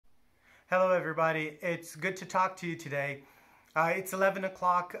Hello everybody, it's good to talk to you today. It's 11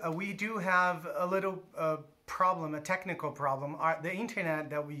 o'clock. We do have a little problem, a technical problem. The internet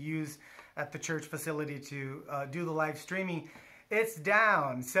that we use at the church facility to do the live streaming, it's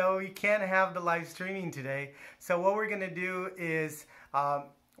down, so you can't have the live streaming today. So what we're going to do is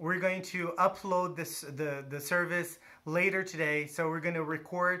we're going to upload the service later today. So we're going to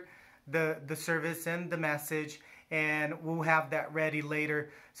record the service and the message, and we'll have that ready later.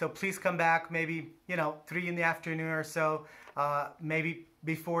 So please come back maybe 3 in the afternoon or so. Maybe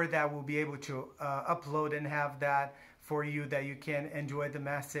before that we'll be able to upload and have that for you, that you can enjoy the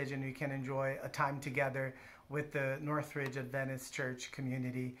message and you can enjoy a time together with the Northridge Adventist Church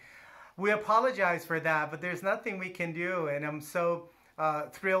community. We apologize for that, but there's nothing we can do, and I'm so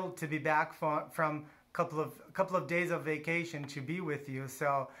thrilled to be back from a couple of days of vacation to be with you.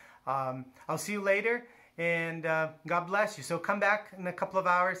 So I'll see you later, and God bless you. So come back in a couple of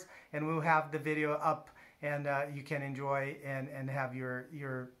hours and we'll have the video up, and you can enjoy and have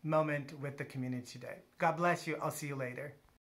your moment with the community today. God bless you. I'll see you later.